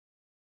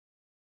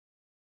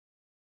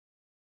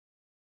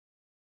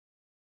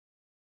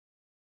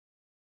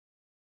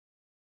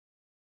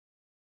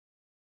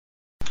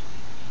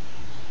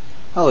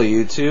Hello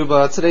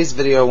YouTube. Today's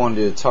video I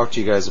wanted to talk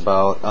to you guys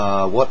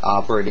about what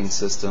operating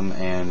system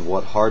and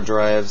what hard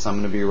drives I'm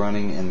going to be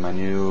running in my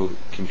new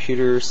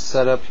computer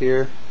setup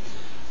here.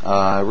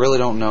 I really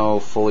don't know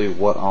fully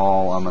what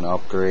all I'm going to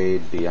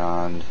upgrade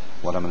beyond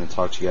what I'm going to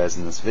talk to you guys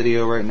in this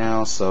video right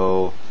now,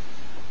 so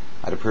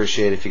I'd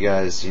appreciate if you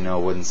guys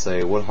wouldn't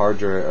say what hard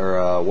drive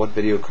or what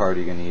video card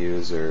you're going to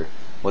use or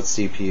what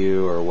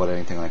CPU or what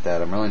anything like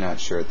that. I'm really not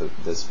sure at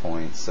this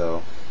point.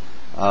 So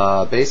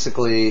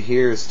basically,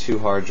 here's two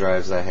hard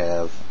drives I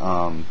have.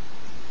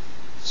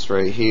 Just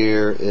right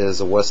here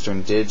is a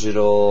Western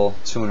Digital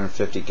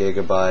 250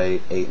 gigabyte,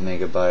 8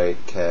 megabyte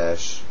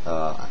cache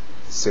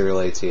serial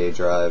ATA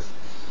drive.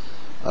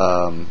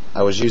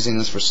 I was using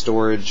this for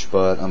storage,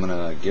 but I'm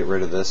gonna get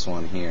rid of this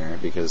one here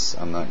because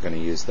I'm not gonna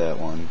use that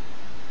one.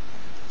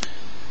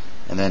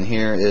 And then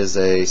here is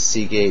a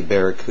Seagate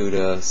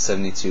Barracuda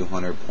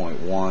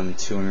 7200.1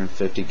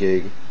 250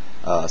 gig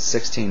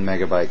 16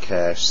 megabyte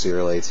cache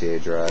serial ATA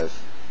drive.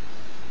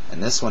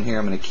 And this one here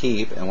I'm going to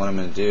keep, and what I'm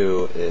going to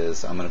do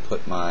is I'm going to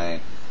put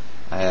I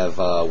have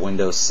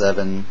Windows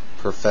 7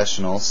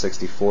 Professional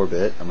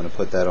 64-bit. I'm going to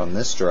put that on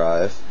this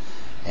drive,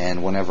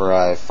 and whenever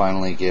I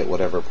finally get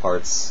whatever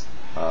parts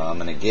I'm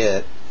going to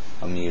get,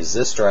 I'm going to use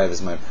this drive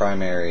as my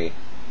primary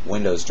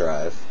Windows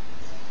drive.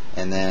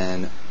 And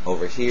then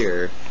over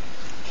here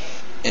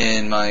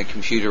in my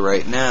computer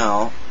right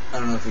now, I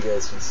don't know if you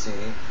guys can see,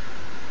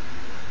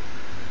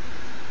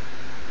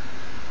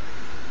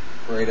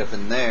 right up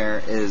in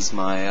there is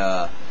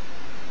my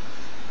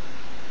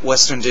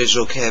Western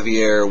Digital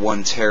Caviar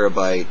 1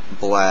 terabyte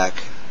black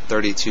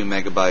 32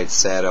 megabyte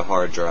SATA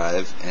hard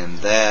drive, and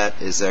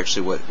that is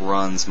actually what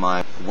runs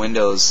my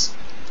Windows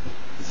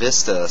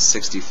Vista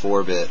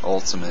 64-bit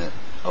Ultimate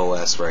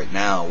OS right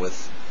now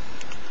with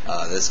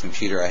this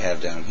computer I have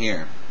down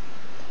here.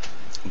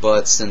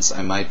 But since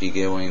I might be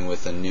going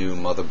with a new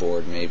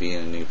motherboard, maybe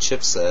and a new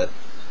chipset,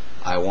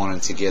 I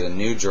wanted to get a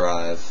new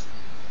drive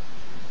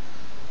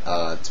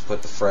to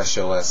put the fresh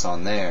OS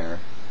on there,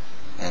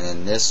 and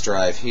then this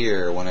drive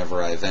here,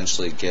 whenever I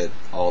eventually get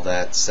all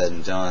that said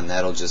and done,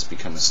 that'll just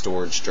become a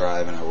storage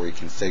drive, and I'll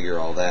reconfigure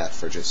all that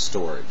for just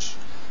storage.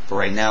 But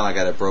right now I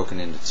got it broken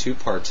into two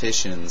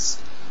partitions,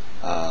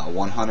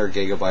 100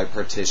 gigabyte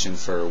partition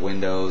for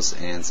Windows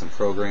and some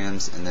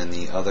programs, and then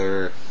the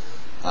other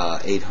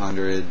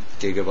 800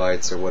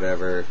 gigabytes or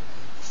whatever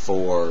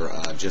for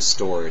just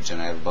storage,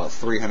 and I have about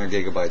 300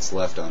 gigabytes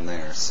left on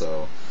there.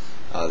 So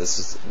this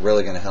is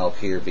really going to help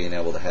here, being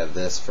able to have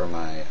this for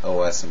my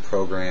OS and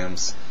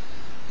programs,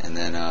 and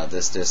then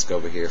this disk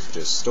over here for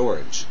just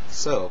storage.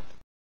 So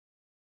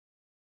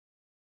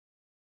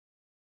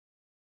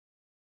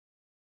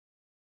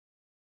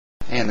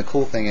and the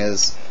cool thing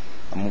is,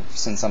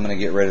 since I'm going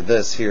to get rid of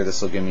this here,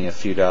 this will give me a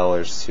few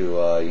dollars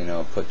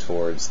to put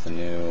towards the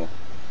new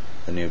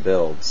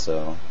build.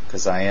 So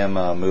because I am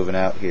moving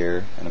out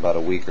here in about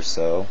a week or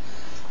so,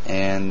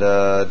 and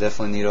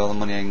definitely need all the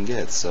money I can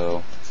get.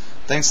 So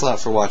thanks a lot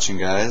for watching,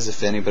 guys.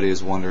 If anybody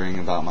is wondering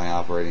about my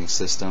operating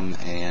system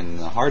and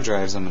the hard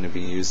drives I'm going to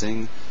be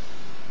using,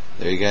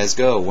 there you guys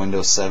go.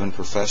 Windows 7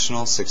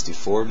 Professional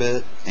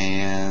 64-bit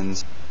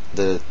and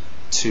the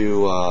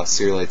two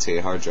serial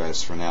ATA hard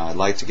drives for now. I'd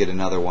like to get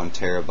another 1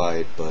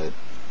 terabyte, but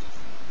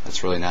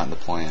that's really not in the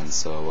plan.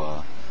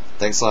 So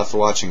thanks a lot for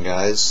watching,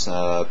 guys.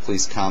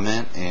 Please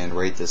comment and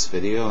rate this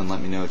video and let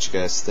me know what you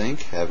guys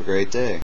think. Have a great day.